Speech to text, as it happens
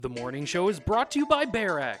The morning show is brought to you by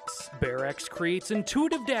BearX. BearX creates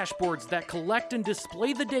intuitive dashboards that collect and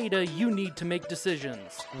display the data you need to make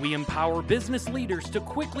decisions. We empower business leaders to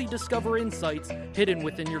quickly discover insights hidden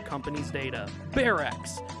within your company's data.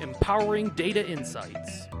 BearX, empowering data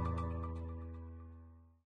insights.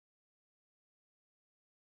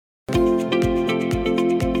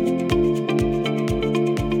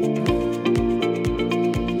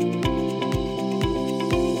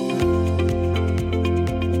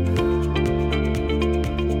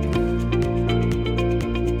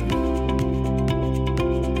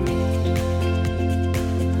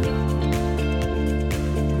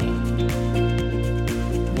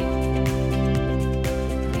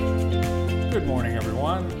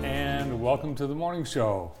 Welcome to the morning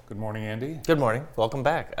show. Good morning, Andy. Good morning. Welcome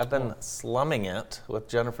back. I've been slumming it with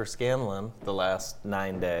Jennifer Scanlon the last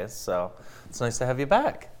 9 days, so it's nice to have you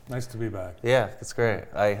back. Nice to be back. Yeah, it's great.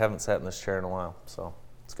 I haven't sat in this chair in a while, so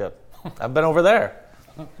it's good. I've been over there.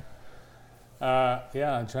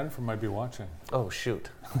 Yeah, Jennifer might be watching. Oh, shoot.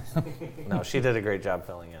 No, she did a great job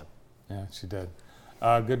filling in. Yeah, she did.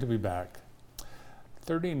 Good to be back.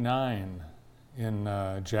 39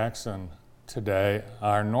 in Jackson today.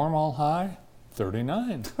 Our normal high,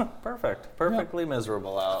 39. Perfect. Perfectly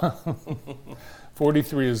miserable out.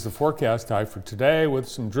 43 is the forecast high for today with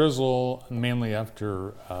some drizzle mainly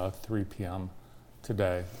after 3 p.m.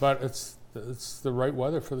 today. But it's the right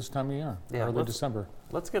weather for this time of year, early December.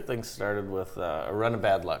 Let's get things started with a run of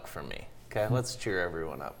bad luck from me. Okay, let's cheer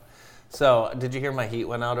everyone up. So, did you hear my heat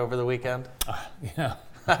went out over the weekend? Yeah.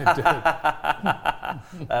 I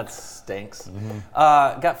did. That stinks. Mm-hmm.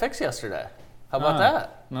 Got fixed yesterday. How about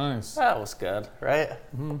that? Nice. That was good, right?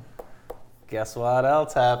 Mm-hmm. Guess what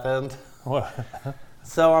else happened? What?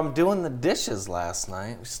 So I'm doing the dishes last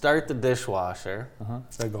night. We start the dishwasher.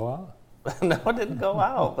 Did they go out? No, it didn't go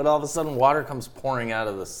out. But all of a sudden, water comes pouring out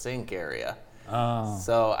of the sink area. Oh.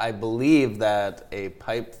 So I believe that a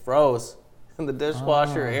pipe froze in the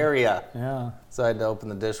dishwasher area. Yeah. So I had to open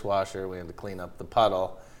the dishwasher. We had to clean up the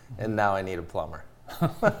puddle. And now I need a plumber.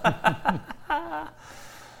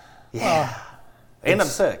 Yeah. And I'm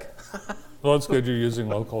sick. Well, it's good you're using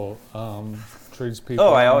local tradespeople.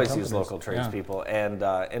 Oh, I always use local tradespeople. And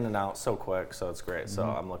in and out so quick, so it's great. So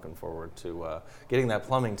I'm looking forward to getting that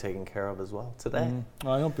plumbing taken care of as well today.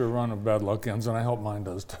 Well, I hope your run of bad luck ends, and I hope mine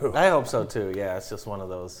does too. I hope so too, yeah. It's just one of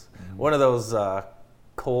those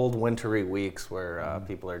cold, wintry weeks where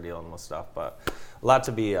people are dealing with stuff. But a lot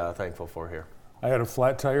to be thankful for here. I had a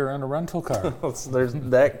flat tire and a rental car.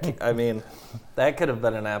 That could have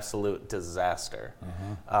been an absolute disaster.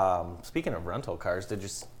 Speaking of rental cars, did you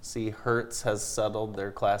see Hertz has settled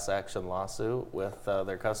their class action lawsuit with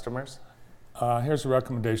their customers? Here's a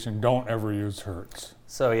recommendation: don't ever use Hertz.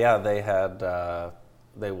 So yeah,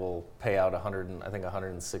 they will pay out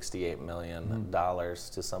 $168 million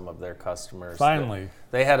to some of their customers. Finally,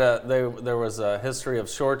 there was a history of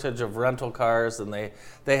shortage of rental cars, and it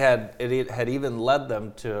had even led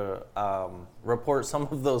them to report some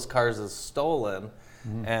of those cars as stolen,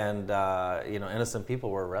 and innocent people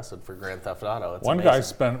were arrested for grand theft auto. It's One amazing. guy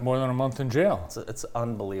spent more than a month in jail. It's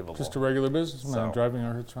unbelievable. Just a regular businessman driving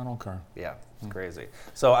a Hertz rental car. Yeah, it's crazy.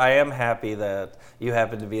 So I am happy that you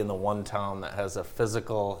happen to be in the one town that has a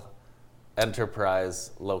physical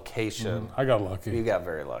enterprise location. I got lucky. You got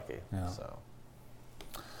very lucky. Yeah. So.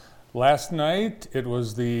 Last night, it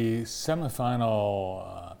was the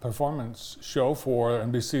semifinal performance show for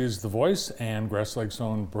NBC's The Voice, and Grass Lake's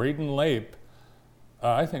own Braden Lape,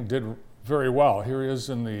 I think, did very well. Here he is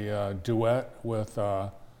in the duet with,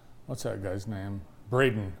 what's that guy's name?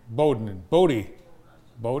 Bodie?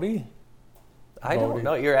 I don't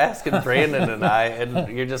know. You're asking Brandon and I,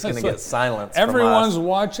 and you're just going to get silence Everyone's from us.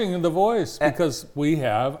 Watching The Voice because we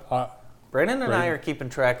have... Brandon and I are keeping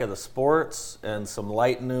track of the sports and some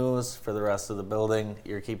light news for the rest of the building.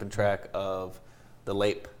 You're keeping track of the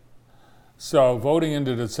Lape. So voting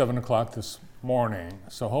ended at 7 o'clock this morning.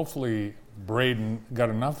 So hopefully Braden got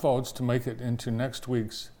enough votes to make it into next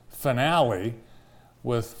week's finale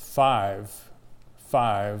with five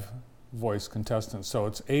voice contestants. So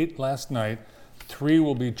it's 8 last night. 3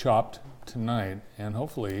 will be chopped tonight, and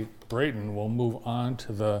hopefully Braden will move on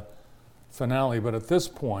to the finale. But at this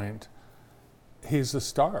point, he's a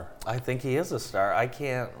star. I think he is a star. I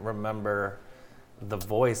can't remember The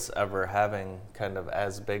Voice ever having kind of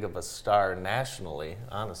as big of a star nationally.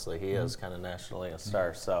 Honestly, he is kind of nationally a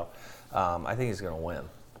star. So I think he's going to win.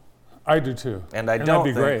 I do too. And that'd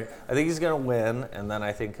be great. I think he's going to win, and then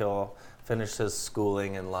I think he'll finish his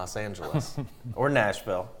schooling in Los Angeles or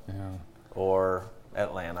Nashville. Yeah. Or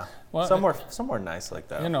Atlanta, somewhere nice like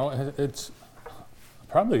that. It's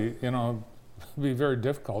probably be very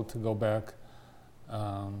difficult to go back.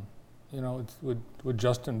 Would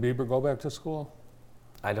Justin Bieber go back to school?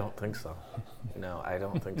 I don't think so. No, I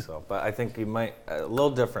don't think so. But I think you might, a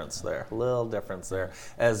little difference there,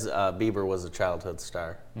 as Bieber was a childhood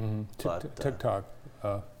star. TikTok.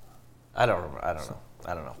 I don't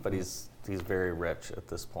know. But he's very rich at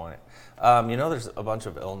this point. There's a bunch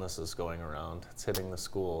of illnesses going around. It's hitting the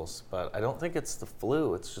schools, but I don't think it's the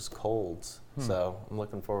flu. It's just colds. So I'm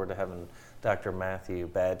looking forward to having Dr. Matthew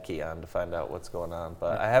Badke on to find out what's going on.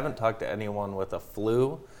 But I haven't talked to anyone with a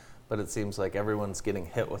flu, but it seems like everyone's getting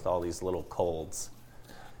hit with all these little colds.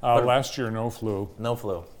 Last year, no flu. No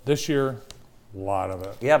flu. This year, a lot of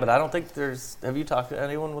it. Yeah, but I don't think have you talked to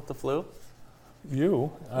anyone with the flu?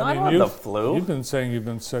 You? I don't have the flu. You've been saying you've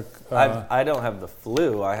been sick. I don't have the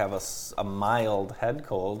flu. I have a mild head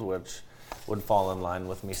cold, which would fall in line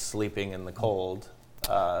with me sleeping in the cold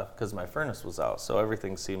because my furnace was out. So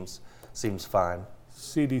everything seems fine.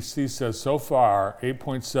 CDC says so far,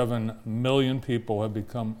 8.7 million people have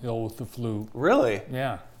become ill with the flu. Really?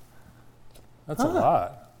 Yeah. That's a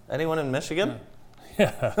lot. Anyone in Michigan?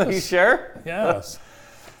 Yeah. Are you sure? Yes.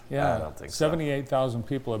 Yeah. I don't think so. 78,000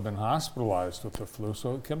 people have been hospitalized with the flu,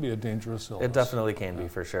 so it can be a dangerous illness. It definitely can be,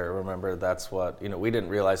 for sure. Remember, that's what, we didn't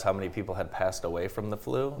realize how many people had passed away from the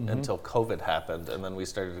flu until COVID happened, and then we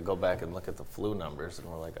started to go back and look at the flu numbers, and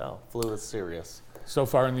we're like, oh, flu is serious. So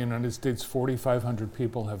far in the United States, 4,500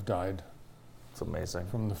 people have died. It's amazing.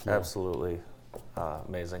 From the flu. Absolutely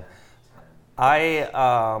amazing.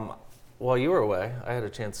 While you were away, I had a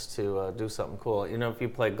chance to do something cool. If you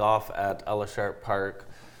play golf at Ella Sharp Park,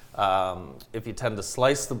 if you tend to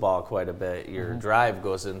slice the ball quite a bit, your drive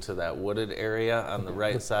goes into that wooded area on the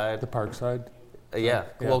right side. The park side? Yeah,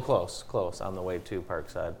 well, close on the way to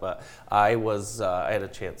Parkside. But I had a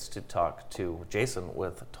chance to talk to Jason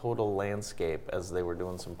with Total Landscape as they were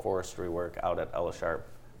doing some forestry work out at Ella Sharp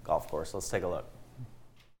Golf Course. Let's take a look.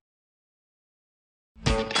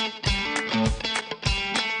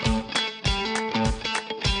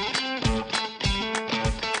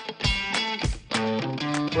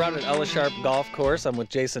 We're out at Ella Sharp Golf Course. I'm with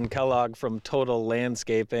Jason Kellogg from Total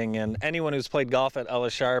Landscaping, and anyone who's played golf at Ella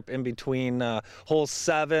Sharp in between holes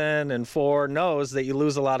 7 and 4 knows that you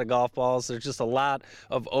lose a lot of golf balls. There's just a lot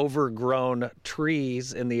of overgrown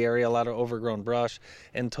trees in the area, a lot of overgrown brush,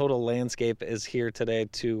 and Total Landscape is here today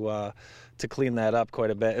to clean that up quite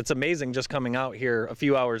a bit. It's amazing just coming out here a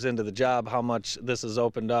few hours into the job how much this has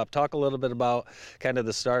opened up. Talk a little bit about kind of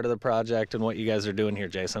the start of the project and what you guys are doing here,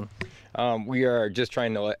 Jason. We are just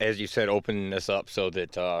trying to, as you said, open this up so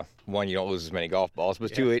that one, you don't lose as many golf balls,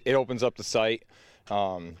 but two, it opens up the site,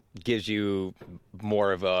 gives you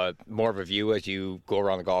more of a view as you go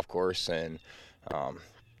around the golf course, and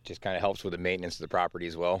just kind of helps with the maintenance of the property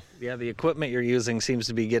as well. Yeah, the equipment you're using seems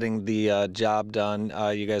to be getting the job done.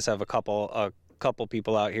 You guys have a couple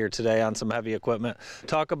people out here today on some heavy equipment.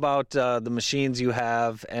 Talk about the machines you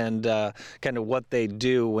have and kind of what they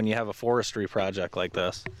do when you have a forestry project like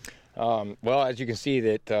this. Well, as you can see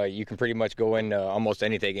that you can pretty much go into almost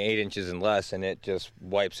anything 8 inches and less, and it just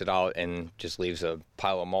wipes it out and just leaves a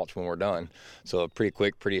pile of mulch when we're done. So pretty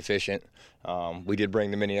quick, pretty efficient. We did bring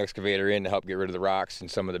the mini excavator in to help get rid of the rocks and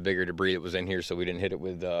some of the bigger debris that was in here, so we didn't hit it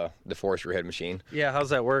with the forestry head machine. Yeah, how's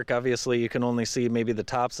that work? Obviously, you can only see maybe the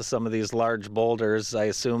tops of some of these large boulders. I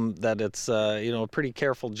assume that it's a pretty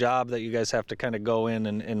careful job that you guys have to kind of go in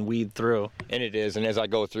and weed through. And it is, and as I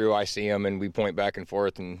go through, I see them, and we point back and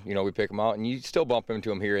forth, and we pick them out, and you still bump into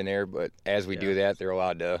them here and there, but as we do that, they're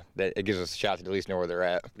allowed to. It gives us a shot to at least know where they're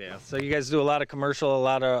at. Yeah. So you guys do a lot of commercial, a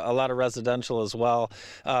lot of residential as well.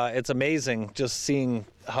 It's amazing just seeing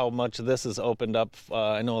how much this has opened up.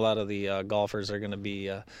 I know a lot of the golfers are going to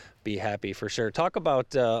be happy for sure. Talk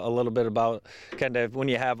about a little bit about kind of when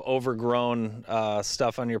you have overgrown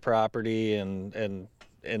stuff on your property and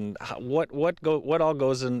what all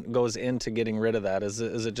goes into getting rid of that. Is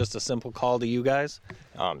it just a simple call to you guys?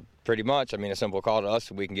 Pretty much. I mean, a simple call to us.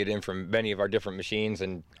 We can get in from many of our different machines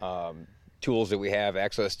and tools that we have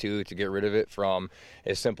access to get rid of it, from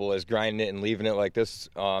as simple as grinding it and leaving it like this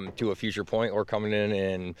to a future point, or coming in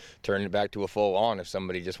and turning it back to a full lawn if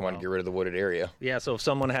somebody just wanted to get rid of the wooded area. Yeah, so if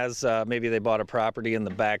someone has maybe they bought a property in the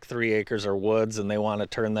back 3 acres or woods and they want to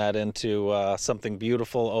turn that into something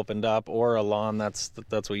beautiful, opened up, or a lawn, that's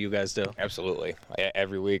what you guys do. Absolutely.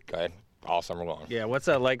 Every week, all summer long. Yeah, what's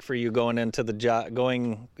that like for you going into the job,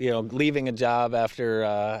 leaving a job after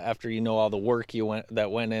all the work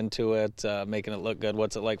that went into it, making it look good?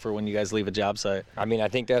 What's it like for when you guys leave a job site? I mean, I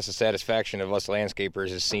think that's the satisfaction of us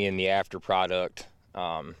landscapers, is seeing the after product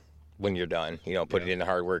when you're done. Putting in the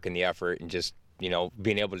hard work and the effort, and just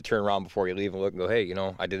being able to turn around before you leave and look and go, hey,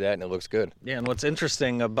 I did that and it looks good. Yeah, and what's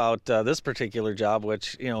interesting about this particular job,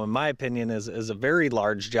 which, in my opinion is a very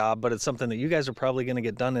large job, but it's something that you guys are probably going to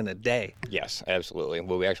get done in a day. Yes, absolutely.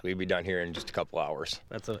 We'll actually be done here in just a couple hours.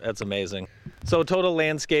 That's amazing. So Total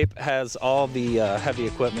Landscape has all the heavy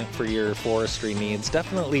equipment for your forestry needs.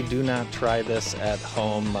 Definitely do not try this at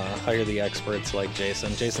home. Hire the experts like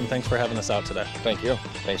Jason. Jason, thanks for having us out today. Thank you.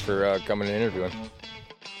 Thanks for coming and interviewing.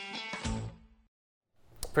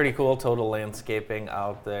 Pretty cool, Total Landscaping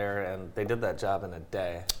out there, and they did that job in a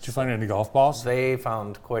day. Did you find any golf balls? They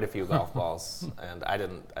found quite a few golf balls, and I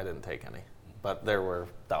didn't take any, but there were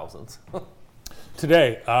thousands.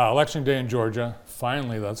 Today, election day in Georgia.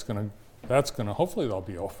 Finally, that's gonna. Hopefully, they'll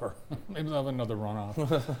be over. Maybe they'll have another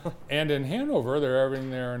runoff. And in Hanover, they're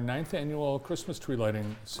having their 9th annual Christmas tree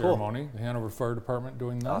lighting ceremony. The Hanover Fire Department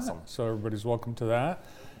doing that. Awesome. So everybody's welcome to that.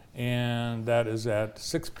 And that is at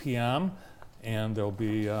 6 p.m. And there'll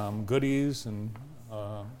be goodies and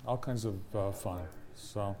all kinds of fun.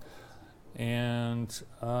 So, and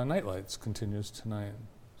night lights continues tonight.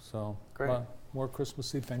 So, Great. More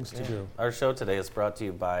Christmassy things to do. Our show today is brought to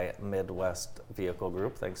you by Midwest Vehicle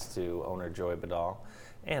Group. Thanks to owner Joy Badal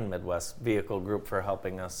and Midwest Vehicle Group for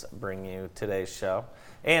helping us bring you today's show.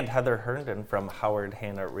 And Heather Herndon from Howard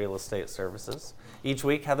Hanna Real Estate Services. Each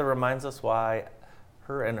week, Heather reminds us why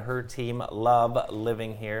her and her team love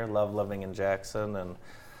living here, love living in Jackson. And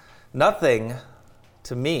nothing,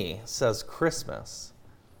 to me, says Christmas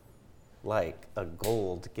like a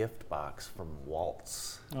gold gift box from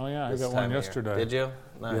Waltz. Oh yeah, I This got time one of year. yesterday. Did you?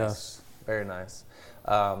 Nice. Yes. Very nice.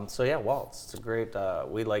 So yeah, Waltz. It's a great.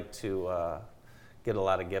 We like to get a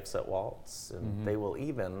lot of gifts at Waltz, and they will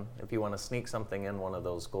even, if you want to sneak something in one of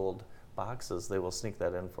those gold boxes, they will sneak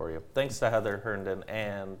that in for you. Thanks to Heather Herndon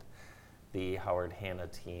and the Howard Hanna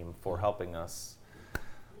team for helping us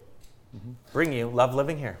bring you Love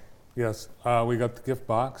Living Here. Yes, we got the gift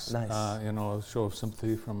box. Nice. A show of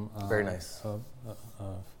sympathy from Very nice. a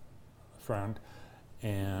friend,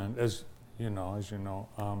 and as you know,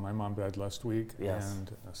 my mom died last week, Yes.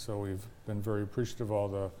 and so we've been very appreciative of all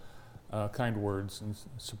the kind words and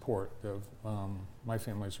support that my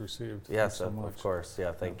family's received. Yes, so of much. course.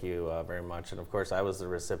 Yeah, thank you very much. And of course, I was the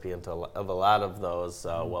recipient of a lot of those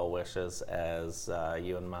well wishes as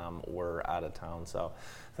you and Mom were out of town. So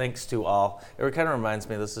thanks to all. It kind of reminds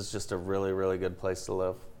me this is just a really, really good place to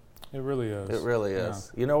live. It really is. It really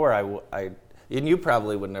is. You know where and you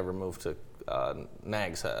probably would never move to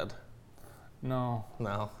Nags Head. No.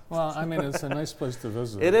 No. Well, I mean, it's a nice place to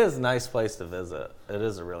visit. It is a nice place to visit. It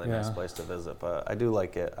is a really nice Yeah. place to visit, but I do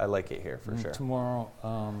like it. I like it here for sure. Tomorrow,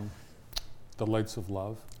 the Lights of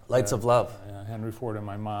Love. Lights of Love. Henry Ford and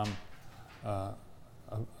my mom, a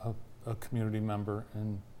community member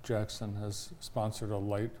in Jackson, has sponsored a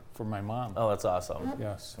light for my mom. Oh, that's awesome.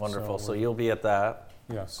 Yes. Wonderful. So we're- you'll be at that.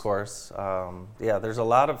 Yes. Of course. Yeah, there's a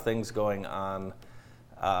lot of things going on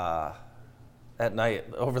at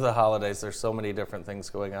night. Over the holidays, there's so many different things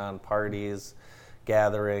going on. Parties,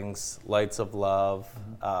 gatherings, Lights of Love.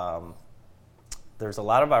 There's a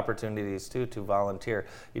lot of opportunities, too, to volunteer.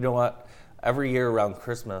 You know what? Every year around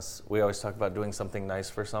Christmas, we always talk about doing something nice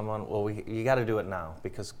for someone. Well, you got to do it now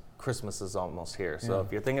because Christmas is almost here. So Yeah.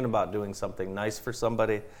 if you're thinking about doing something nice for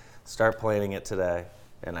somebody, start planning it today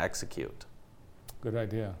and execute. Good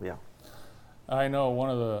idea. Yeah. I know one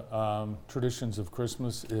of the traditions of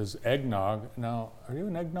Christmas is eggnog. Now, are you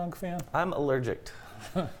an eggnog fan? I'm allergic.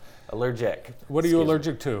 Allergic. What are you Excuse me.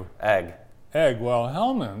 allergic to? Egg. Egg. Well,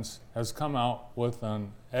 Hellman's has come out with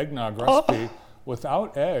an eggnog recipe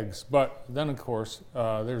without eggs, but then of course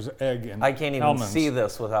there's egg in I can't even Hellman's. see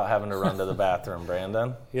this without having to run to the bathroom,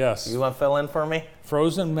 Brandon. Yes. You want to fill in for me?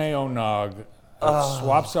 Frozen mayo nog. It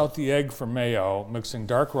swaps out the egg for mayo, mixing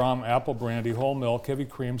dark rum, apple brandy, whole milk, heavy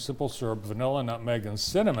cream, simple syrup, vanilla, nutmeg, and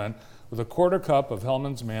cinnamon with a quarter cup of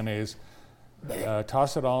Hellman's mayonnaise.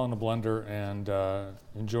 Toss it all in a blender and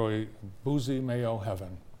enjoy boozy mayo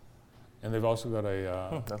heaven. And they've also got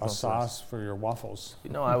a sounds sauce for your waffles. You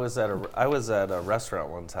know, I was at a restaurant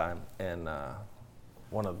one time, and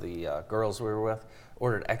one of the girls we were with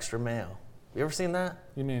ordered extra mayo. You ever seen that?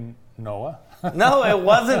 You mean Noah? No, it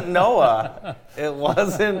wasn't Noah. It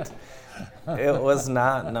wasn't. It was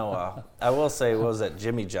not Noah. I will say, it was at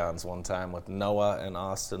Jimmy John's one time with Noah and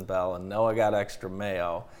Austin Bell, and Noah got extra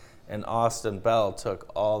mayo, and Austin Bell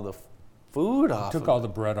took all the food off. Took all the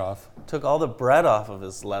bread off. Took all the bread off of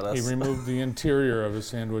his lettuce. He removed the interior of his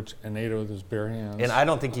sandwich and ate it with his bare hands. And I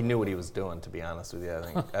don't think he knew what he was doing, to be honest with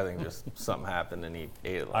you. I think just something happened and he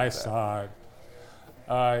ate it like I that. saw it.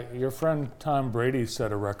 Your friend Tom Brady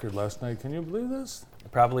set a record last night. Can you believe this?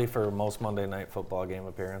 Probably for most Monday Night Football game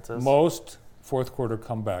appearances. Most fourth quarter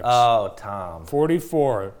comebacks. Oh, Tom.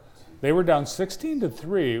 44. They were down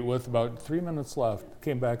 16-3 with about 3 minutes left.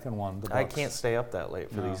 Came back and won. The I Bucks. can't stay up that late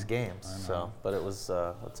for these games. I know. So, but it was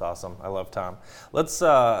it's awesome. I love Tom. Let's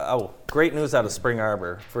great news out of Spring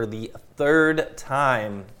Arbor for the third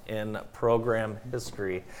time in program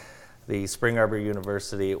history. The Spring Arbor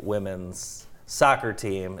University women's soccer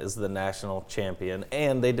team is the national champion,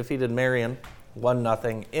 and they defeated Marion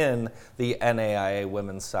 1-0 in the NAIA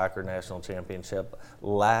Women's Soccer National Championship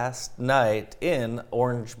last night in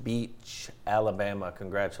Orange Beach, Alabama.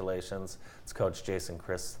 Congratulations. It's Coach Jason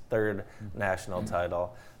Christ's third national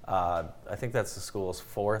title. I think that's the school's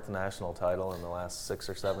fourth national title in the last 6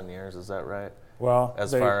 or 7 years. Is that right? Well,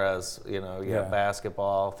 As far as, you have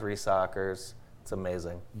basketball, 3 soccers. It's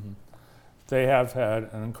amazing. Mm-hmm. They have had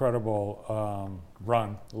an incredible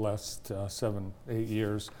run the last 7-8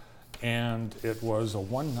 years. And it was a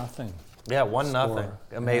 1-0. Yeah, 1-0. Score.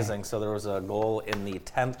 Amazing. Yeah. So there was a goal in the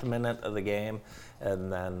 10th minute of the game,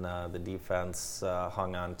 and then the defense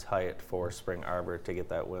hung on tight for Spring Arbor to get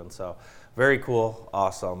that win. So very cool,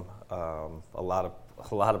 awesome. A lot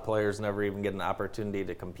of players never even get an opportunity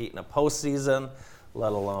to compete in a postseason,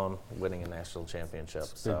 let alone winning a national championship.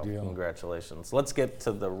 So congratulations. Let's get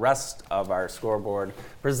to the rest of our scoreboard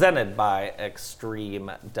presented by Extreme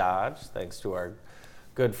Dodge. Thanks to our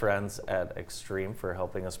good friends at Extreme for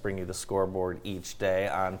helping us bring you the scoreboard each day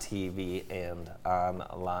on TV and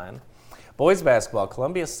online. Boys basketball,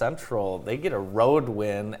 Columbia Central, they get a road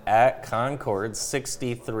win at Concord,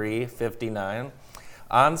 63-59.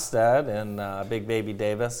 Onstead and Big Baby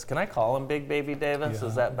Davis. Can I call him Big Baby Davis? Yeah.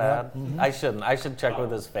 Is that bad? Yeah. Mm-hmm. I shouldn't. I should check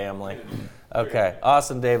with his family. Okay.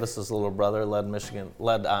 Austin Davis's little brother led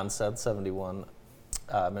Onstead 71.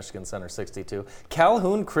 Michigan Center 62.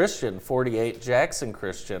 Calhoun Christian 48. Jackson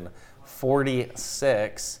Christian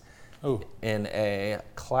 46 in a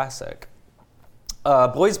classic.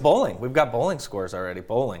 Boys bowling. We've got bowling scores already.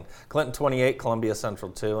 Bowling. Clinton 28, Columbia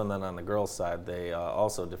Central 2, and then on the girls' side, they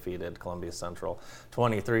also defeated Columbia Central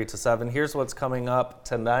 23-7. Here's what's coming up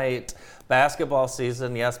tonight. Basketball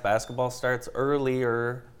season. Yes, basketball starts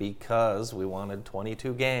earlier because we wanted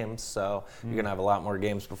 22 games, so you're going to have a lot more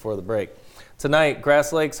games before the break. Tonight,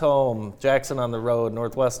 Grass Lake's home, Jackson on the road,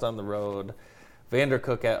 Northwest on the road,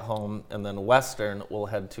 Vandercook at home, and then Western will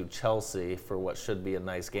head to Chelsea for what should be a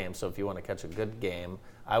nice game. So if you want to catch a good game,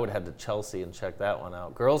 I would head to Chelsea and check that one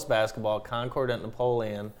out. Girls basketball, Concord at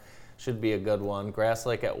Napoleon should be a good one. Grass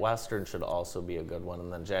Lake at Western should also be a good one.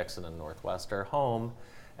 And then Jackson and Northwest are home.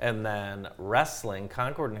 And then wrestling,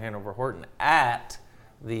 Concord and Hanover Horton at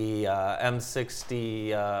the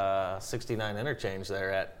M60 69 interchange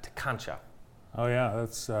there at Teconcha. Oh, yeah,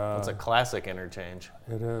 that's a classic interchange.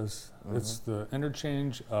 It is. Mm-hmm. It's the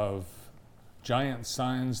interchange of giant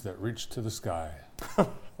signs that reach to the sky.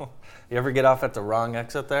 You ever get off at the wrong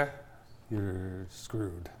exit there? You're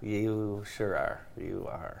screwed. You sure are. You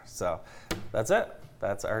are. So that's it.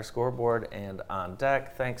 That's our scoreboard and on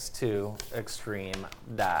deck, thanks to Extreme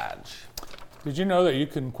Dodge. Did you know that you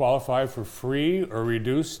can qualify for free or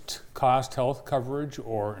reduced cost health coverage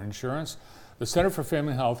or insurance? The Center for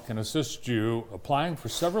Family Health can assist you applying for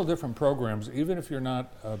several different programs, even if you're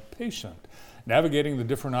not a patient. Navigating the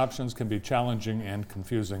different options can be challenging and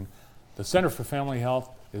confusing. The Center for Family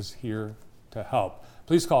Health is here to help.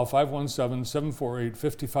 Please call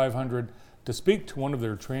 517-748-5500 to speak to one of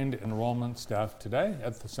their trained enrollment staff today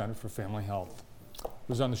at the Center for Family Health.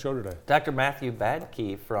 Who's on the show today? Dr. Matthew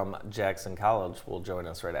Badke from Jackson College will join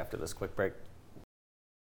us right after this quick break.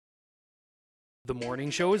 The morning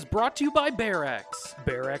show is brought to you by BearX.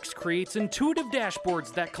 BearX creates intuitive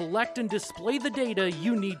dashboards that collect and display the data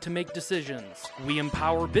you need to make decisions. We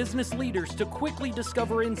empower business leaders to quickly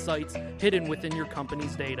discover insights hidden within your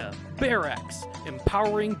company's data. BearX,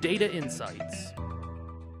 empowering data insights.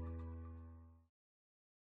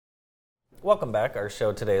 Welcome back. Our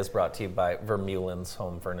show today is brought to you by Vermeulen's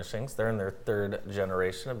Home Furnishings. They're in their third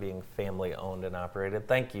generation of being family owned and operated.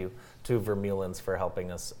 Thank you to Vermeulen's for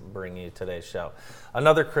helping us bring you today's show.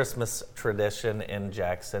 Another Christmas tradition in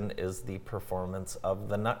Jackson is the performance of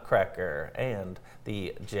the Nutcracker, and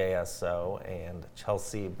the JSO and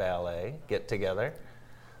Chelsea Ballet get together,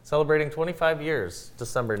 celebrating 25 years,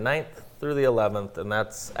 December 9th through the 11th, and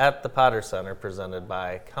that's at the Potter Center, presented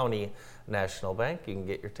by County National Bank. You can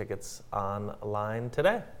get your tickets online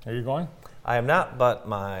today. Are you going? I am not, but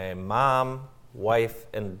my mom, wife,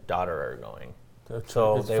 and daughter are going.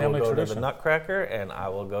 So it's they will go tradition. to the Nutcracker, and I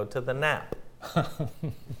will go to the Nap.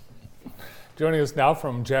 Joining us now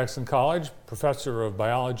from Jackson College, Professor of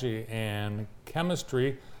Biology and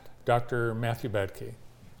Chemistry, Dr. Matthew Badke.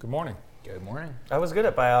 Good morning. Good morning. I was good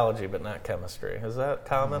at biology, but not chemistry. Is that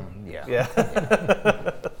common? Yeah. Yeah.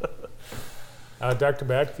 Dr.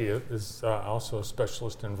 Batke is also a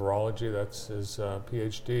specialist in virology. That's his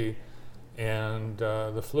PhD. And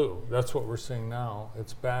the flu, that's what we're seeing now.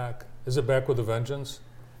 It's back. Is it back with a vengeance?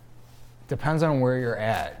 Depends on where you're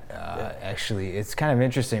at. Actually, it's kind of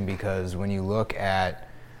interesting because when you look at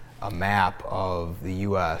a map of the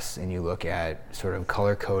U.S. and you look at sort of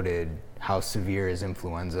color-coded how severe is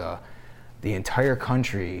influenza, the entire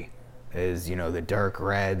country is, the dark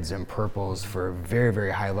reds and purples for very,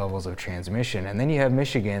 very high levels of transmission. And then you have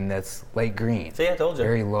Michigan that's light green. See, I told you.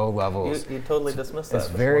 Very low levels. You totally dismissed that. It's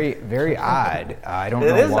very, very odd. I don't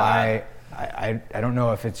know why. I don't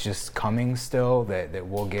know if it's just coming still, that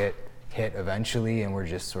we'll get hit eventually and we're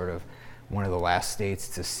just sort of one of the last states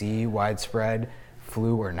to see widespread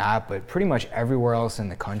flu or not. But pretty much everywhere else in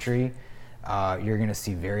the country, you're going to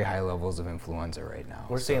see very high levels of influenza right now.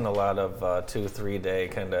 We're seeing a lot of 2-3 day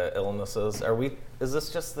kind of illnesses. Are we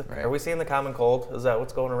seeing the common cold? Is that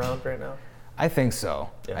what's going around right now? I think so.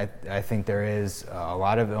 Yeah. I think there is a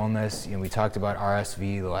lot of illness. We talked about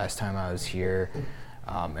RSV the last time I was here,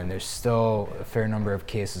 and there's still a fair number of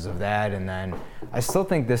cases of that. And then I still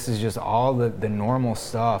think this is just all the normal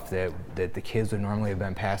stuff that the kids would normally have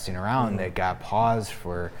been passing around that got paused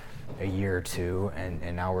for a year or two,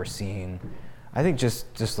 and now we're seeing, I think,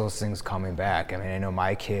 just those things coming back. I mean, I know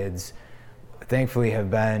my kids thankfully have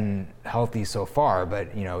been healthy so far, but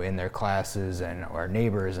in their classes and our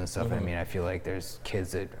neighbors and stuff, I mean, I feel like there's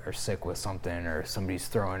kids that are sick with something or somebody's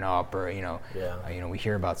throwing up or we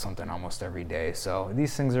hear about something almost every day. So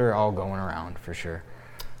these things are all going around for sure.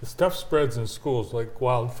 The stuff spreads in schools like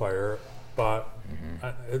wildfire, but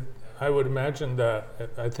I would imagine that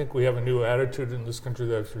I think we have a new attitude in this country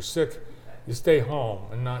that if you're sick, you stay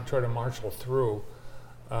home and not try to marshal through.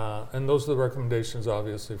 And those are the recommendations,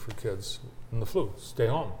 obviously, for kids in the flu. Stay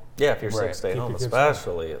home. Yeah, if you're sick, stay Keep home, your kids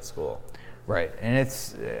especially at school. Right, and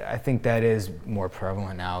I think that is more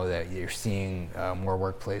prevalent now that you're seeing more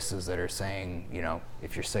workplaces that are saying,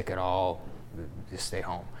 if you're sick at all, just stay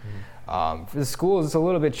home. For the schools, it's a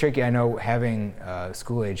little bit tricky. I know having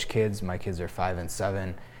school-age kids, my kids are 5 and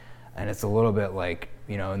 7, and it's a little bit like,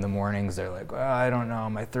 in the mornings they're like, well, I don't know,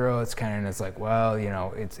 my throat's and it's like, well,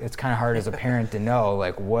 it's kind of hard as a parent to know,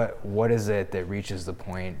 like, what is it that reaches the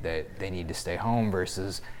point that they need to stay home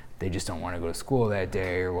versus they just don't want to go to school that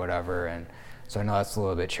day or whatever. And so I know that's a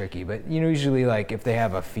little bit tricky, but usually, like, if they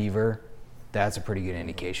have a fever, that's a pretty good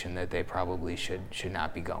indication that they probably should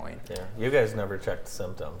not be going. Yeah, you guys never checked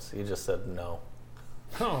symptoms. You just said no.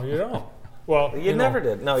 No, you don't. Well, you never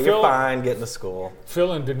did. No, you're fine getting to school.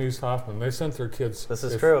 Phil and Denise Hoffman, they sent their kids. This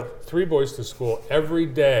is true. 3 boys to school every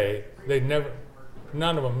day.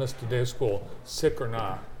 None of them missed a day of school, sick or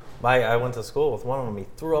not. I went to school with one of them. He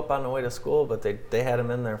threw up on the way to school, but they had him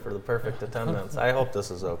in there for the perfect attendance. I hope this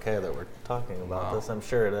is okay that we're talking about this. I'm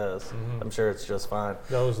sure it is. I'm sure it's just fine.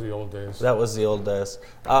 That was the old days. That was the old days.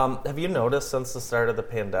 Have you noticed since the start of the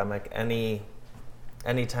pandemic,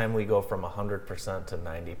 anytime we go from 100% to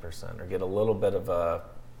 90% or get a little bit of a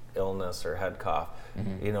illness or head cough,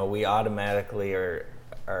 we automatically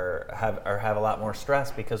have a lot more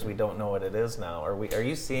stress because we don't know what it is now. Are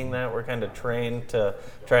you seeing that? We're kind of trained to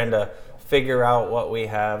trying to figure out what we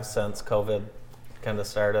have since COVID kind of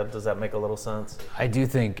started. Does that make a little sense? I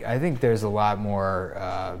think there's a lot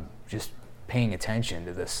more just paying attention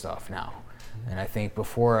to this stuff now. And I think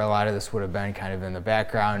before a lot of this would have been kind of in the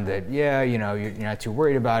background that, you're not too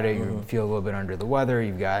worried about it. You feel a little bit under the weather.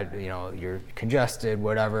 You've got, you're congested,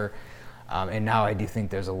 whatever. And now I do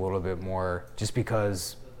think there's a little bit more just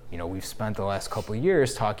because, we've spent the last couple of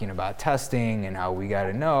years talking about testing and how we got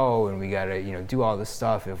to know and we got to, do all this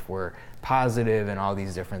stuff if we're positive and all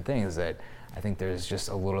these different things that I think there's just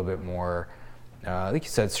a little bit more, like you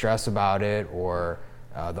said, stress about it or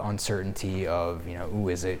the uncertainty of,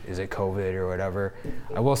 is it COVID or whatever.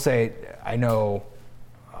 I will say, I know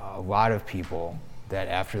a lot of people that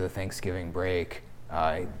after the Thanksgiving break,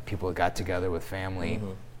 people got together with family.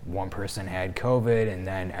 One person had COVID and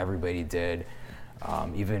then everybody did.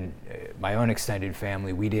 Even my own extended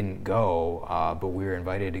family, we didn't go, but we were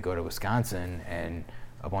invited to go to Wisconsin and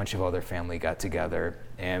a bunch of other family got together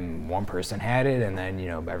and one person had it and then,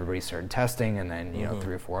 everybody started testing and then,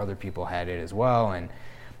 3 or 4 other people had it as well. And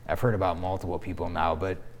I've heard about multiple people now,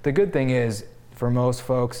 but the good thing is for most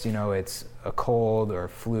folks, it's a cold or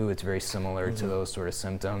flu. It's very similar to those sort of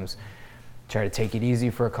symptoms. Try to take it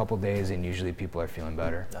easy for a couple days and usually people are feeling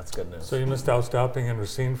better. That's good news. So you missed out stopping in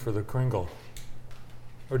Racine for the Kringle.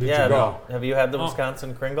 Or did Yeah, you go? no. Have you had the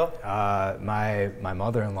Wisconsin Kringle? My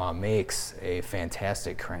mother-in-law makes a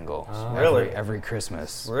fantastic Kringle Really? every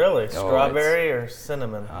Christmas. Really? Oh, Strawberry or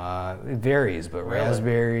cinnamon? It varies, but Really?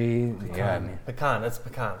 raspberry, yeah, I mean, Pecan. It's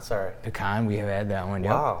pecan. Sorry. pecan. We have had that one.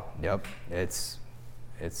 Yep. Wow. Yep.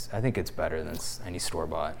 I think it's better than any store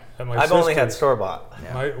bought. At my I've only had sister's- store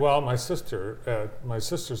bought. My sister, at my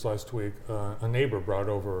sister's last week, a neighbor brought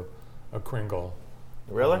over a Kringle.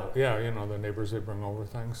 Really? Yeah, you know, the neighbors, they bring over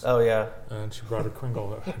things. Oh yeah. And she brought a Kringle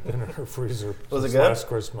that had been in her freezer Was it since good? last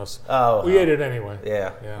Christmas. Oh. We ate it anyway.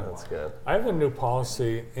 Yeah. Yeah. That's good. I have a new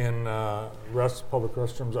policy in public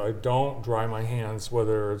restrooms. I don't dry my hands,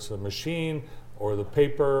 whether it's a machine or the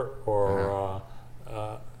paper or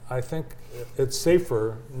I think it's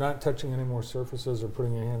safer not touching any more surfaces or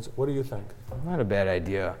putting your hands. What do you think? Not a bad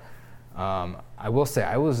idea. I will say,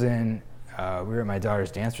 we were at my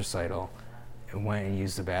daughter's dance recital and went and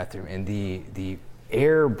used the bathroom, and the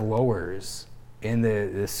air blowers in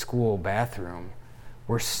the school bathroom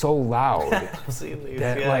were so loud I've seen these.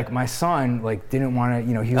 that yeah. like my son didn't want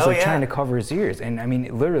to, he was trying to cover his ears, and I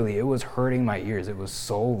mean literally it was hurting my ears. It was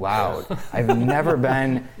so loud. I've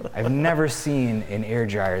never seen an air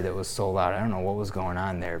dryer that was so loud. I don't know what was going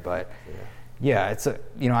on there, but yeah, it's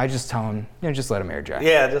I just tell him, just let him air dry.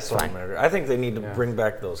 Yeah, just fine. one murder. I think they need to bring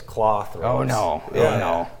back those cloth rolls. Oh no, Yeah. oh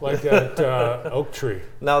no. Like at Oak Tree.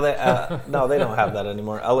 No, they don't have that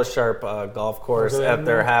anymore. Ellis Sharp Golf Course do they at have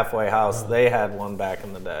their that? halfway house, they had one back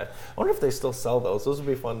in the day. I wonder if they still sell those. Those would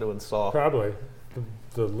be fun to install. Probably.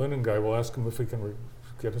 The linen guy will ask him if he can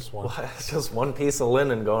get us one. It's just one piece of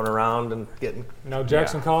linen going around and getting. Now,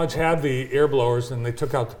 Jackson College had the air blowers, and they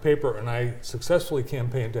took out the paper, and I successfully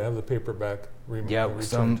campaigned to have the paper back. Yeah,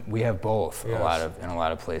 returned. we have both Yes. in a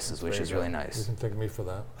lot of places, which is really You nice. can thank me for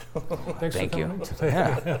that. Thanks Thank for you. coming today.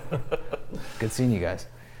 Yeah. Good seeing you guys.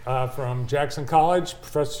 From Jackson College,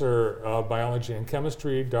 Professor of Biology and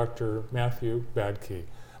Chemistry, Dr. Matthew Badke.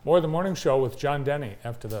 More of the morning show with John Denny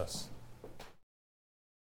after this.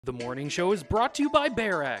 The morning show is brought to you by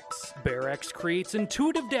BearX. BearX creates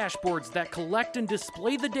intuitive dashboards that collect and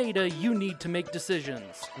display the data you need to make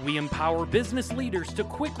decisions. We empower business leaders to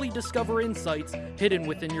quickly discover insights hidden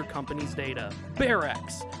within your company's data.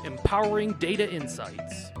 BearX, empowering data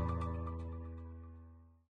insights.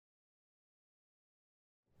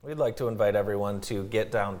 We'd like to invite everyone to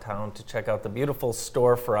get downtown to check out the beautiful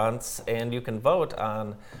storefronts, and you can vote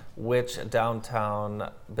on which downtown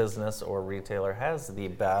business or retailer has the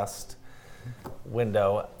best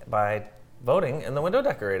window by voting in the window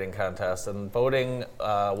decorating contest. And voting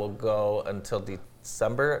will go until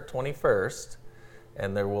December 21st,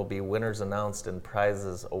 and there will be winners announced and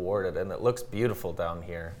prizes awarded. And it looks beautiful down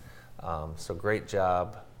here. So great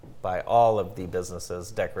job by all of the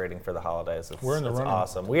businesses decorating for the holidays. We're in the it's running.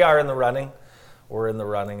 awesome. We are in the running. We're in the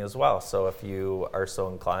running as well. So if you are so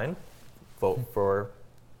inclined, vote for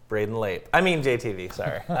Braden Lape. I mean JTV,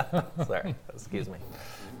 sorry. Sorry, excuse me.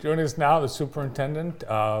 Joining us now, the Superintendent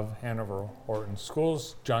of Hanover Horton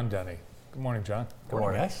Schools, John Denny. Good morning, John. Good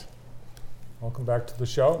morning. Guys. Welcome back to the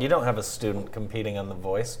show. You don't have a student competing on The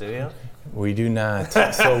Voice, do you? We do not.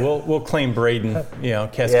 So we'll claim Braden,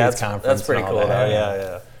 Cascades that's Conference. That's pretty and cool. all Though. that.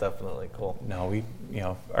 Yeah, definitely cool. No,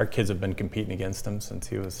 our kids have been competing against him since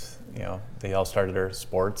he was, they all started their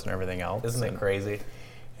sports and everything else. Isn't it crazy?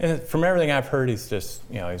 And from everything I've heard, he's just,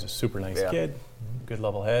 he's a super nice Yeah. kid, good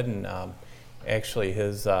level head, and actually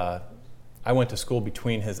I went to school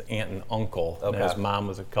between his aunt and uncle, and Okay. his mom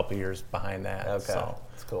was a couple years behind that. Okay, So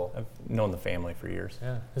that's cool. I've known the family for years.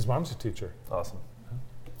 Yeah, his mom's a teacher. Awesome.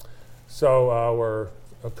 So we're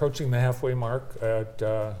approaching the halfway mark at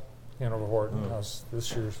Hanover Horton. How's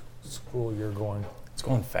this year's school year going? It's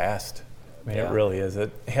going fast. I mean, Yeah. it really is.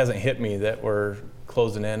 It hasn't hit me that we're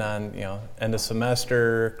closing in on, end of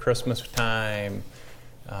semester, Christmas time.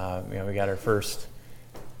 We got our first,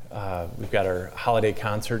 we've got our holiday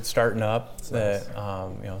concert starting up. That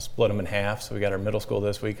split them in half. So we got our middle school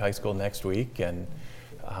this week, high school next week, and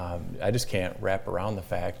I just can't wrap around the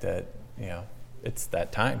fact that it's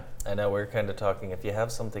that time. I know we're kind of talking, if you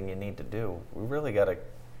have something you need to do, we really got to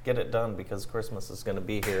get it done because Christmas is going to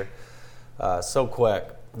be here so quick.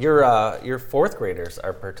 Your fourth graders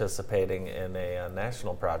are participating in a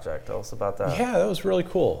national project. Tell us about that. Yeah, that was really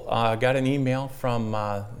cool. Got an email from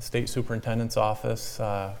the state superintendent's office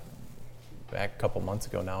back a couple months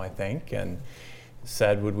ago now, I think, and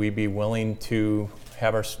said, would we be willing to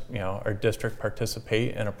have our district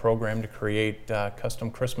participate in a program to create custom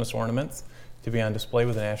Christmas ornaments to be on display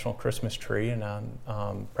with the National Christmas Tree and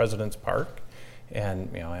on President's Park,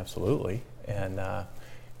 and absolutely. And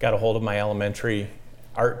got a hold of my elementary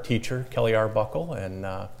art teacher, Kelly Arbuckle, and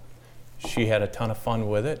she had a ton of fun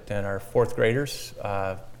with it. And our fourth graders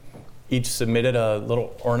each submitted a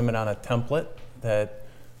little ornament on a template that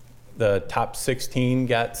the top 16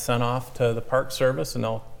 got sent off to the Park Service, and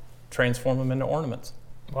they'll transform them into ornaments.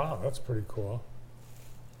 Wow, that's pretty cool.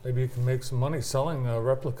 Maybe you can make some money selling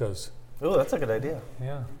replicas. Oh, that's a good idea.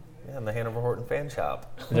 Yeah. Yeah, in the Hanover Horton fan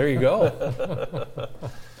shop. There you go.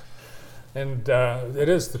 And it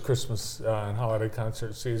is the Christmas and holiday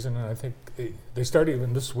concert season, and I think they start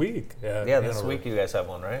even this week. Yeah, this Hanover. week you guys have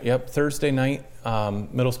one, right? Yep, Thursday night,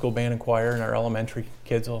 middle school band and choir, and our elementary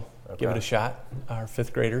kids will give it a shot, our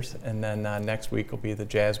fifth graders. And then next week will be the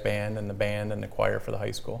jazz band and the choir for the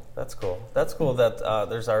high school. That's cool. That's cool that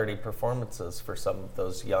there's already performances for some of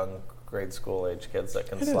those young grade school age kids that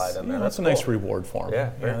can slide in there. That's a nice reward for them. Yeah,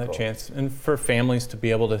 very that cool. chance. And for families to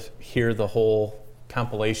be able to hear the whole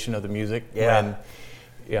compilation of the music. Yeah.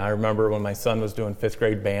 I remember when my son was doing fifth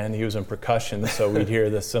grade band, he was in percussion, so we'd hear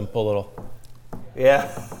this simple little,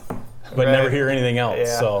 but never hear anything else.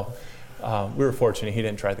 Yeah. So we were fortunate he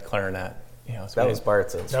didn't try the clarinet. So that was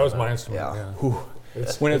Bart's instrument. That was my instrument. Yeah.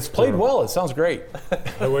 When it's played well, it sounds great.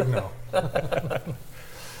 I wouldn't know.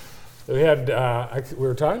 We had we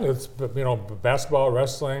were talking. It's basketball,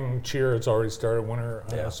 wrestling, cheer. It's already started. Winter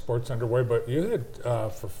sports underway. But you had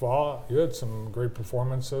for fall, you had some great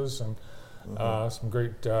performances and some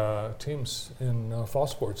great teams in fall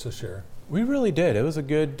sports this year. We really did. It was a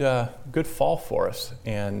good fall for us,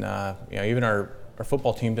 and even our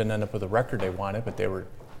football team didn't end up with the record they wanted, but they were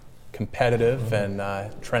competitive and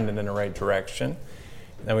trending in the right direction.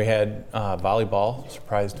 Then we had volleyball,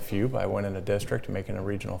 surprised a few by winning a district and making a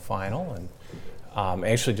regional final. And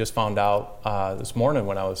actually just found out this morning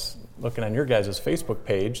when I was looking on your guys' Facebook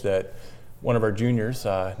page that one of our juniors,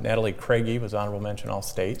 Natalie Craigie, was honorable mention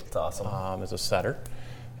All-State. That's awesome. As a setter.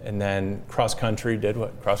 And then cross country did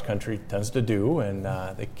what cross country tends to do, and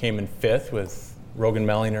they came in fifth with Rogan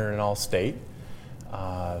Mellinger in All-State.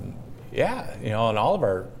 And all of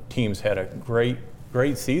our teams had a great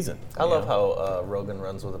season. I love how Rogan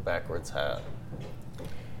runs with a backwards hat.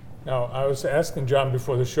 Now, I was asking John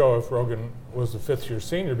before the show if Rogan was a fifth-year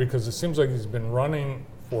senior, because it seems like he's been running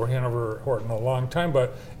for Hanover Horton a long time,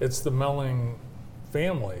 but it's the Melling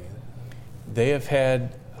family. They have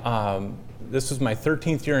had, this is my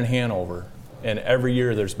 13th year in Hanover, and every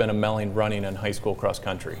year there's been a Melling running in high school cross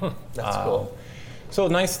country. That's cool. So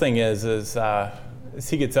the nice thing is as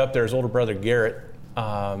he gets up there, his older brother Garrett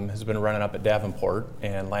has been running up at Davenport,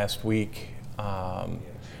 and last week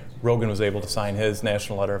Rogan was able to sign his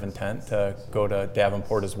national letter of intent to go to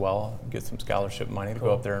Davenport as well, get some scholarship money to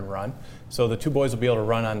go up there and run. So the two boys will be able to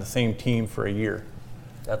run on the same team for a year.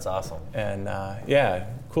 That's awesome. And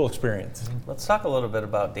cool experience. Let's talk a little bit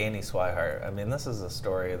about Danny Swihart. I mean, this is a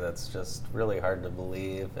story that's just really hard to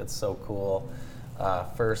believe. It's so cool.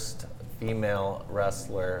 First female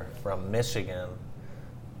wrestler from Michigan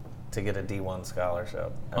to get a D1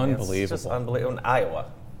 scholarship. I mean, Unbelievable. It's just unbelievable. In Iowa.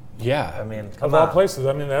 Yeah. I mean, come Of all on. places,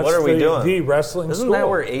 I mean, that's What are we doing? the wrestling Isn't school. that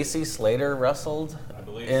where AC Slater wrestled? I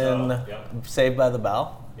believe in so. Yep. Saved by the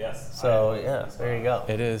Bell? Yes. So, there you go.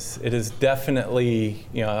 It is definitely,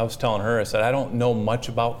 I was telling her, I said, I don't know much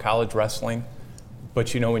about college wrestling,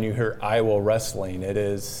 but when you hear Iowa wrestling, it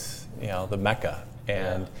is, the Mecca.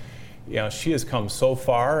 And, she has come so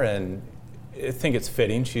far, and I think it's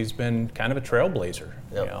fitting. She's been kind of a trailblazer,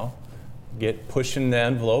 pushing the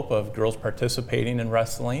envelope of girls participating in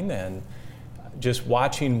wrestling, and just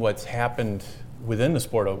watching what's happened within the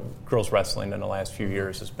sport of girls wrestling in the last few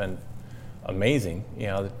years has been amazing.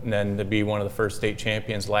 And then to be one of the first state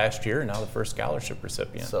champions last year, and now the first scholarship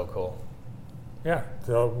recipient. So cool. Yeah,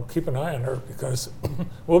 so we'll keep an eye on her, because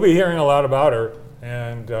we'll be hearing a lot about her,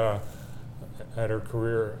 and at her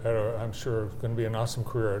career, I'm sure it's going to be an awesome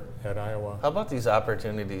career at Iowa. How about these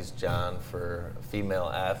opportunities, John, for female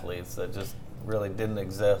athletes that just really didn't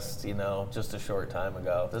exist, just a short time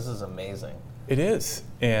ago? This is amazing. It is,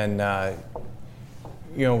 and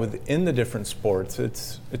within the different sports,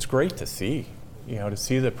 it's great to see, to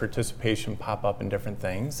see the participation pop up in different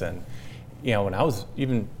things. And when I was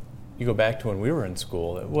you go back to when we were in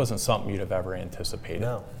school, it wasn't something you'd have ever anticipated.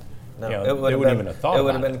 No, they wouldn't even have thought it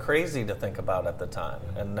would about have been crazy to think about at the time,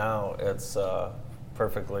 and now it's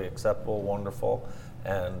perfectly acceptable, wonderful,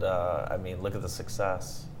 and look at the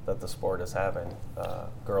success that the sport is having.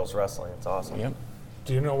 Girls wrestling, it's awesome. Yep.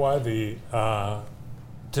 Do you know why the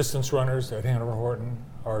distance runners at Hanover Horton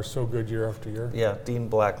are so good year after year? Yeah, Dean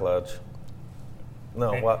Blackledge.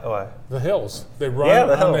 No, why? The hills. They run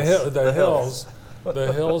the on hills. the hills.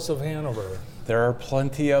 The hills of Hanover. There are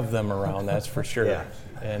plenty of them around, that's for sure. Yeah.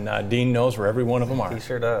 And Dean knows where every one of them are. He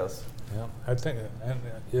sure does. Yeah, I think, and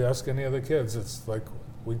you ask any of the kids, it's like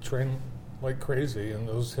we train like crazy, and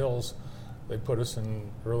those hills, they put us in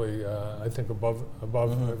really, I think, above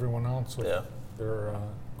everyone else with their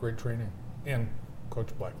great training, and Coach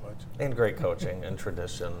Blackledge. And great coaching and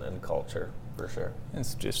tradition and culture, for sure.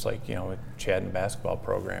 It's just like, with Chad and basketball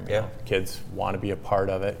program. You Yeah. know, kids want to be a part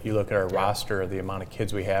of it. You look at our roster of the amount of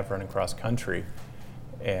kids we have running cross country,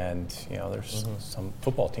 and there's some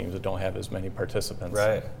football teams that don't have as many participants.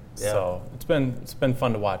 Right. Yeah. So it's been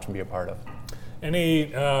fun to watch and be a part of. Any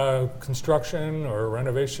construction or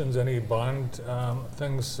renovations, any bond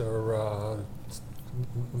things or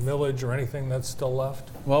millage or anything that's still left?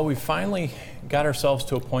 Well, we finally got ourselves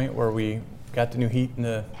to a point where we got the new heat in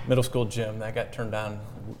the middle school gym. That got turned on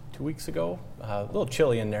 2 weeks ago. A little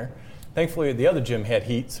chilly in there. Thankfully, the other gym had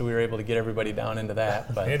heat, so we were able to get everybody down into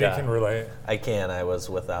that. But Andy can relate. I was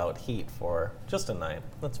without heat for just a night.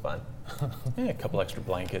 That's fine. a couple extra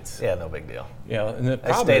blankets. Yeah, no big deal. And the I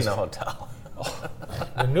problem stayed is, in a hotel.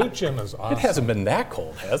 The new gym is awesome. it hasn't been that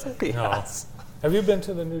cold, has it? Yes. Have you been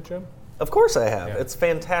to the new gym? Of course I have. Yeah. It's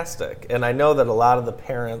fantastic. And I know that a lot of the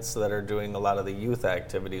parents that are doing a lot of the youth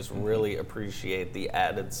activities really appreciate the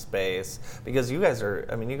added space, because you guys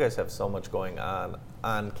have so much going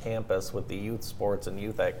on campus with the youth sports and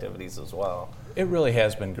youth activities as well. It really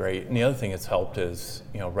has been great. And the other thing that's helped is,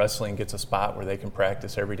 wrestling gets a spot where they can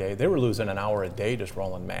practice every day. They were losing an hour a day just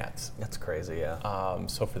rolling mats. That's crazy, yeah.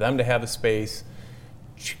 So for them to have a space,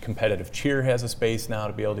 competitive cheer has a space now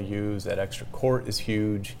to be able to use. That extra court is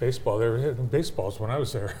huge. Baseball, they were hitting baseballs when I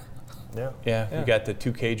was there. Yeah. We got the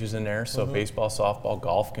 2 cages in there, so baseball, softball,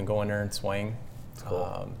 golf can go in there and swing. It's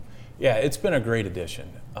cool. It's been a great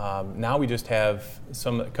addition. Now we just have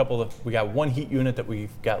we got one heat unit that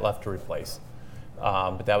we've got left to replace.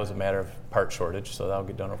 But that was a matter of part shortage, so that'll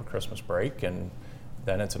get done over Christmas break, and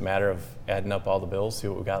then it's a matter of adding up all the bills, see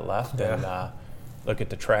what we got left, and look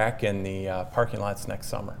at the track and the parking lots next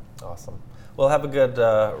summer. Awesome. Well, have a good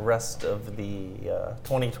rest of the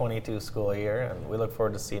 2022 school year, and we look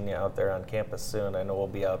forward to seeing you out there on campus soon. I know we'll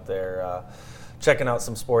be out there checking out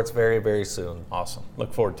some sports very, very soon. Awesome.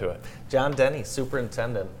 Look forward to it. John Denny,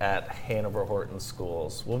 Superintendent at Hanover Horton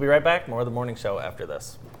Schools. We'll be right back. More of the morning show after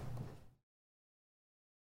this.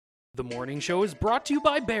 The morning show is brought to you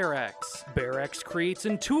by BearX. BearX creates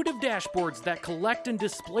intuitive dashboards that collect and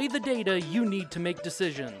display the data you need to make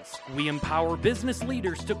decisions. We empower business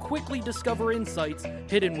leaders to quickly discover insights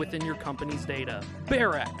hidden within your company's data.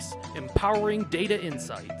 BearX, empowering data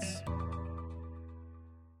insights.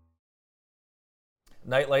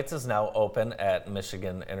 Nightlights is now open at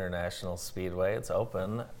Michigan International Speedway. It's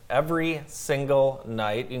open every single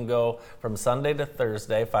night. You can go from Sunday to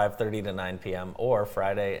Thursday, 5:30 to 9 p.m., or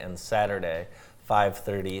Friday and Saturday,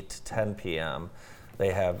 5:30 to 10 p.m.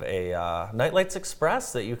 They have a Nightlights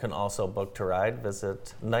Express that you can also book to ride.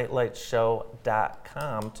 Visit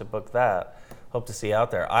nightlightshow.com to book that. Hope to see you out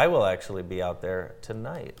there. I will actually be out there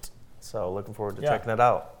tonight, so looking forward to checking it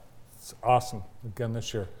out. It's awesome again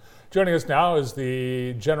this year. Joining us now is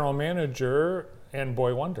the general manager and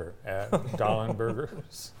boy wonder at Dahlin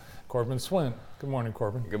Burgers, Corbin Swint. Good morning,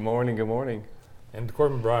 Corbin. Good morning, good morning. And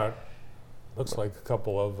Corbin brought, looks like a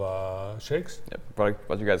couple of shakes. Yep, brought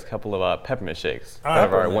you guys a couple of peppermint shakes. Ah, Out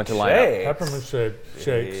of our winter lineup. shakes. Peppermint shakes.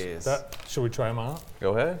 Jeez. Should we try them out?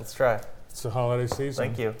 Go ahead. Let's try. It's the holiday season.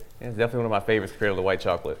 Thank you. Yeah, it's definitely one of my favorites compared to the white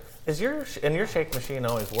chocolate. Is your shake machine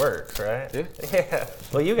always works, right? Yeah. Yeah.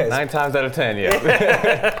 Well, you guys. 9 times out of 10,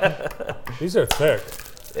 yeah. These are thick.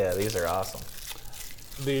 Yeah, these are awesome.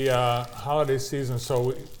 The holiday season, so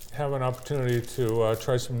we have an opportunity to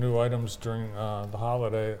try some new items during the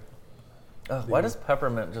holiday. Why does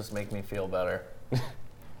peppermint just make me feel better?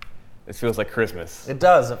 It feels like Christmas. It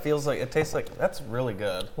does. It tastes like, that's really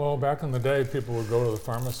good. Well, back in the day, people would go to the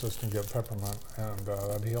pharmacist and get peppermint, and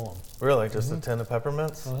that'd heal them. Really, just a tin of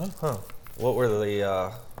peppermints? Huh. What were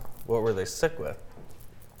they sick with?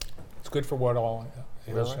 It's good for what all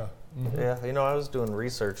age. Really? Yeah, I was doing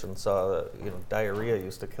research and saw that diarrhea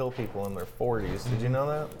used to kill people in their 40s. Did you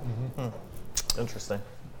know that? Interesting.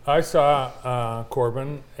 I saw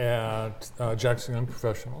Corbin at Jackson Young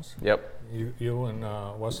Professionals. Yep. You and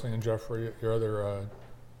Wesley and Jeffrey, your other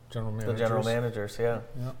general managers. The general managers, yeah.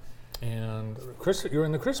 Yeah. And Chris, you were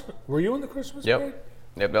in the Christmas. Were you in the Christmas Yep. parade?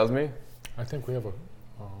 Yep, that was me. I think we have a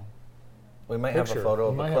We might picture. have a photo We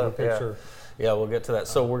of might the have a clip. picture. Yeah, we'll get to that.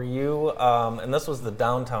 So were you, and this was the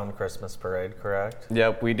downtown Christmas parade, correct?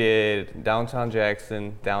 Yep, we did downtown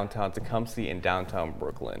Jackson, downtown Tecumseh, and downtown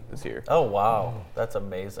Brooklyn this year. Oh, wow. That's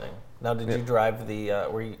amazing. Now, did you drive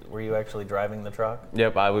were you actually driving the truck?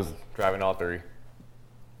 Yep, I was driving all 3.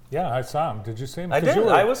 Yeah, I saw him. Did you see him? I 'Cause did. you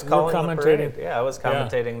I was you calling commentating. the parade. Yeah, I was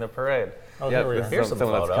commentating the parade. Oh, Yep, there we this are. is Here's some some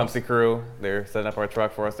of the photos. Tecumseh crew. They're setting up our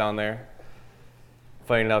truck for us down there.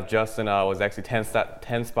 funny enough, Justin was actually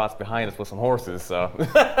 10 spots behind us with some horses. So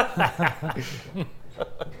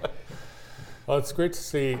Well, it's great to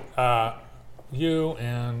see you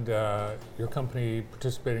and your company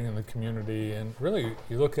participating in the community, and really,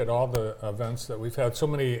 you look at all the events that we've had. So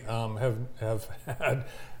many have had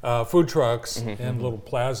food trucks and little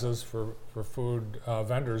plazas for food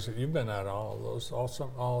vendors that you've been at all of those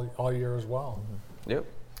all year as well. yep.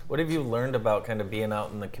 What have you learned about kind of being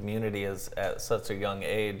out in the community at such a young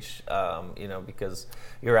age? Because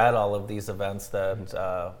you're at all of these events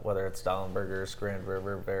that, whether it's Dahlenberger's, Grand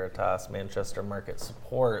River, Veritas, Manchester Market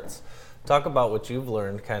supports. Talk about what you've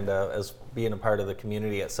learned kind of as being a part of the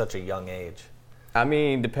community at such a young age. I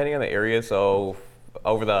mean, depending on the area, so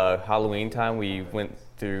over the Halloween time, we went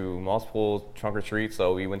through multiple trunk or treats.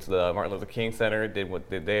 So we went to the Martin Luther King Center,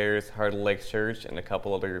 did theirs, Heart of the Lakes Church, and a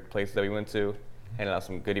couple other places that we went to, handed out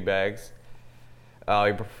some goodie bags.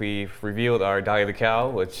 We revealed our Dolly the Cow,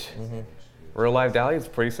 which real life Dolly is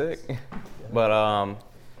pretty sick. But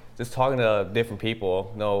just talking to different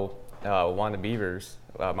people, Wanda Beavers,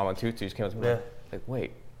 Mama Tutu, she came up to me like,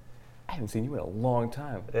 wait, I haven't seen you in a long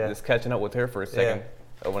time. Yeah. Just catching up with her for a second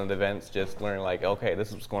at one of the events, just learning like, okay, this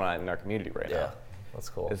is what's going on in our community right now. Yeah, that's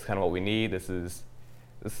cool. This is kind of what we need. This is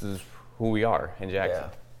who we are in Jackson.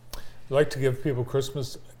 Yeah. You like to give people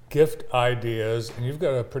Christmas gift ideas, and you've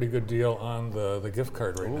got a pretty good deal on the gift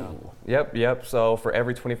card right now. Yep. So for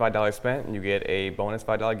every $25 spent, you get a bonus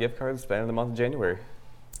 $5 gift card to spend in the month of January.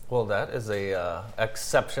 Well, that is a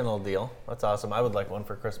exceptional deal. That's awesome. I would like one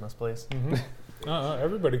for Christmas, please.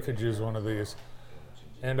 Everybody could use one of these.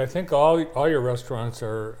 And I think all your restaurants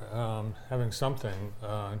are having something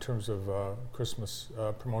in terms of Christmas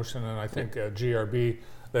promotion. And I think at GRB,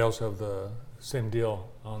 they also have the same deal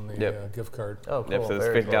on the gift card. Oh, cool. Yep, so it's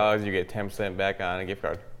Very $50, cool. you get 10% back on a gift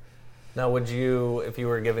card. Now, would you, if you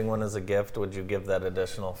were giving one as a gift, would you give that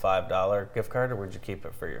additional $5 gift card, or would you keep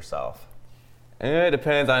it for yourself? It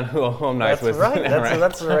depends on who I'm nice That's with. right.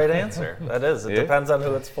 That's the right answer. That is. It depends on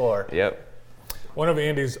who it's for. Yep. One of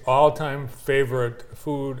Andy's all-time favorite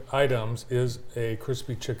food items is a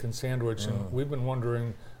crispy chicken sandwich. And we've been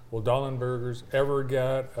wondering, will Dahlenberger's ever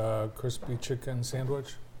get a crispy chicken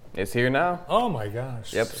sandwich? It's here now. Oh my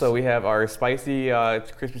gosh. Yep, so we have our spicy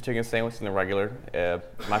crispy chicken sandwich and the regular.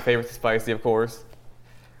 My favorite's spicy, of course.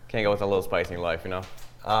 Can't go with a little spice in your life, you know?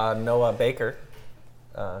 Noah Baker,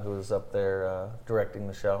 who's up there directing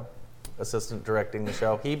the show, assistant directing the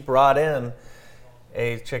show, he brought in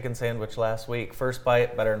a chicken sandwich last week. First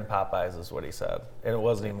bite, better than Popeyes is what he said. And it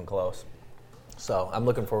wasn't even close. So I'm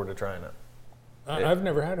looking forward to trying it. I've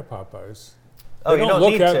never had a Popeyes. Oh, you don't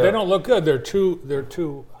need to. They don't look good. They're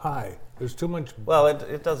too high. There's too much. Well,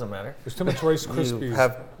 it doesn't matter. There's too much Rice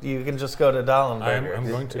Krispies. You can just go to Dahlenberger. I'm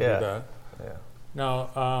going to do that. Yeah.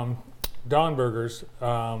 Now, Dahlenberger's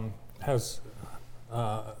has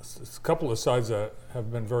a couple of sides that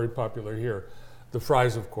have been very popular here. The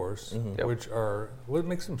fries, of course, which are what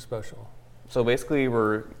makes them special. So basically,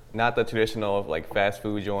 we're not the traditional like fast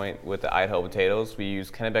food joint with the Idaho potatoes. We use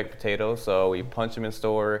Kennebec potatoes, so we punch them in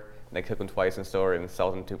store, and they cook them twice in store, and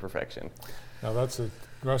sell them to perfection. Now that's a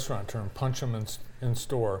restaurant term. Punch them in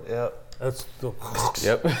store. Yep. That's the.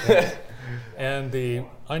 Yep. And the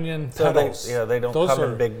onion So petals. they don't Those come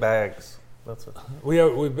are, in big bags. That's what.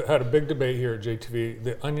 We've had a big debate here at JTV.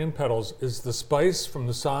 The onion petals, is the spice from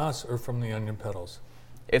the sauce or from the onion petals?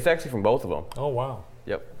 It's actually from both of them. Oh wow.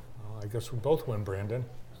 Yep. I guess we both win, Brandon.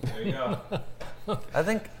 I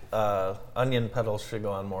think onion petals should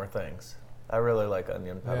go on more things. I really like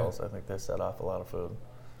onion petals. I think they set off a lot of food.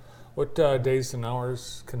 What days and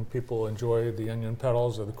hours can people enjoy the onion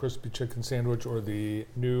petals or the crispy chicken sandwich or the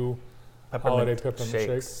new holiday peppermint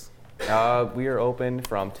shakes? We are open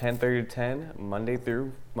from 10:30 to 10, Monday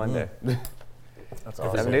through Monday. That's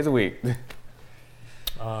awesome. 7 days a week. We've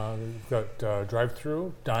got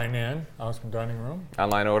drive-through, dine-in, awesome dining room.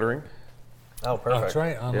 Online ordering. Oh, Oh, perfect. that's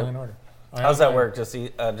right, online order. How's that work?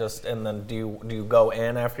 Just and then do you go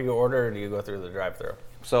in after you order, or do you go through the drive-through?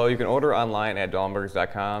 So you can order online at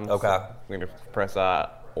dahlenbergers.com. Okay. So you're going to press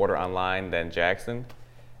order online, then Jackson.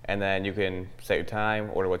 And then you can set your time,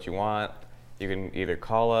 order what you want. You can either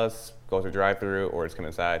call us, go through drive-through, or just come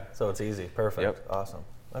inside. So it's easy. Perfect. Yep. Awesome.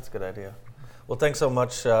 That's a good idea. Well, thanks so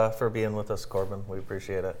much for being with us, Corbin. We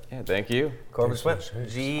appreciate it. Yeah, thank you. Corbin Thanks Schmidt, for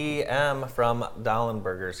the GM from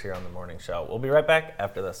Dahlenberger's here on The Morning Show. We'll be right back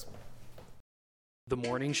after this. The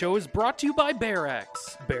morning show is brought to you by BearX.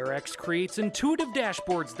 BearX creates intuitive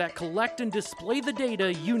dashboards that collect and display the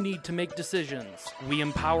data you need to make decisions. We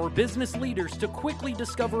empower business leaders to quickly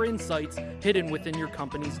discover insights hidden within your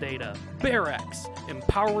company's data. BearX,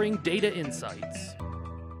 empowering data insights.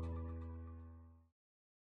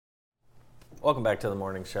 Welcome back to the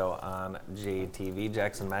morning show on JTV.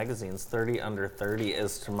 Jackson Magazine's 30 Under 30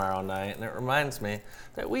 is tomorrow night, and it reminds me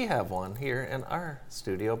that we have one here in our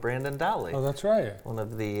studio, Brandon Dolly. Oh, that's right. One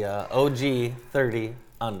of the OG 30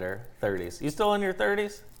 Under 30s. You still in your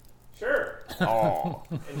 30s? Sure. Oh.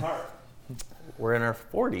 In heart. We're in our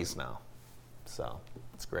 40s now, so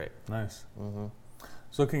it's great. Nice. So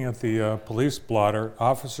looking at the police blotter,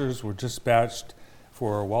 officers were dispatched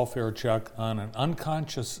for a welfare check on an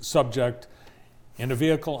unconscious subject in a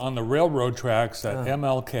vehicle on the railroad tracks at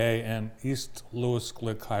MLK and East Louis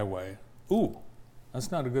Glick Highway. Ooh,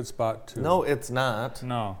 that's not a good spot to... No, it's not.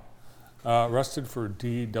 No. Arrested for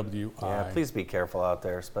DWI. Yeah, please be careful out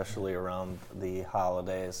there, especially around the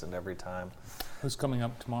holidays and every time. Who's coming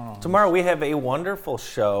up tomorrow? Tomorrow we have a wonderful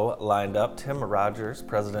show lined up. Tim Rogers,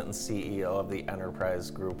 President and CEO of the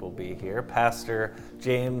Enterprise Group, will be here. Pastor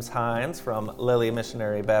James Hines from Lily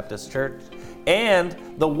Missionary Baptist Church. And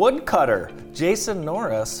the woodcutter, Jason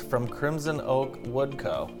Norris from Crimson Oak Wood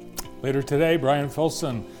Co. Later today, Brian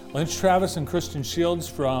Filson, Lynch Travis and Christian Shields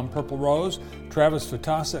from Purple Rose, Travis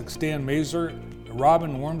Vitasek, Stan Mazer,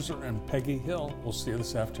 Robin Wormser, and Peggy Hill. We'll see you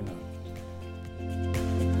this afternoon.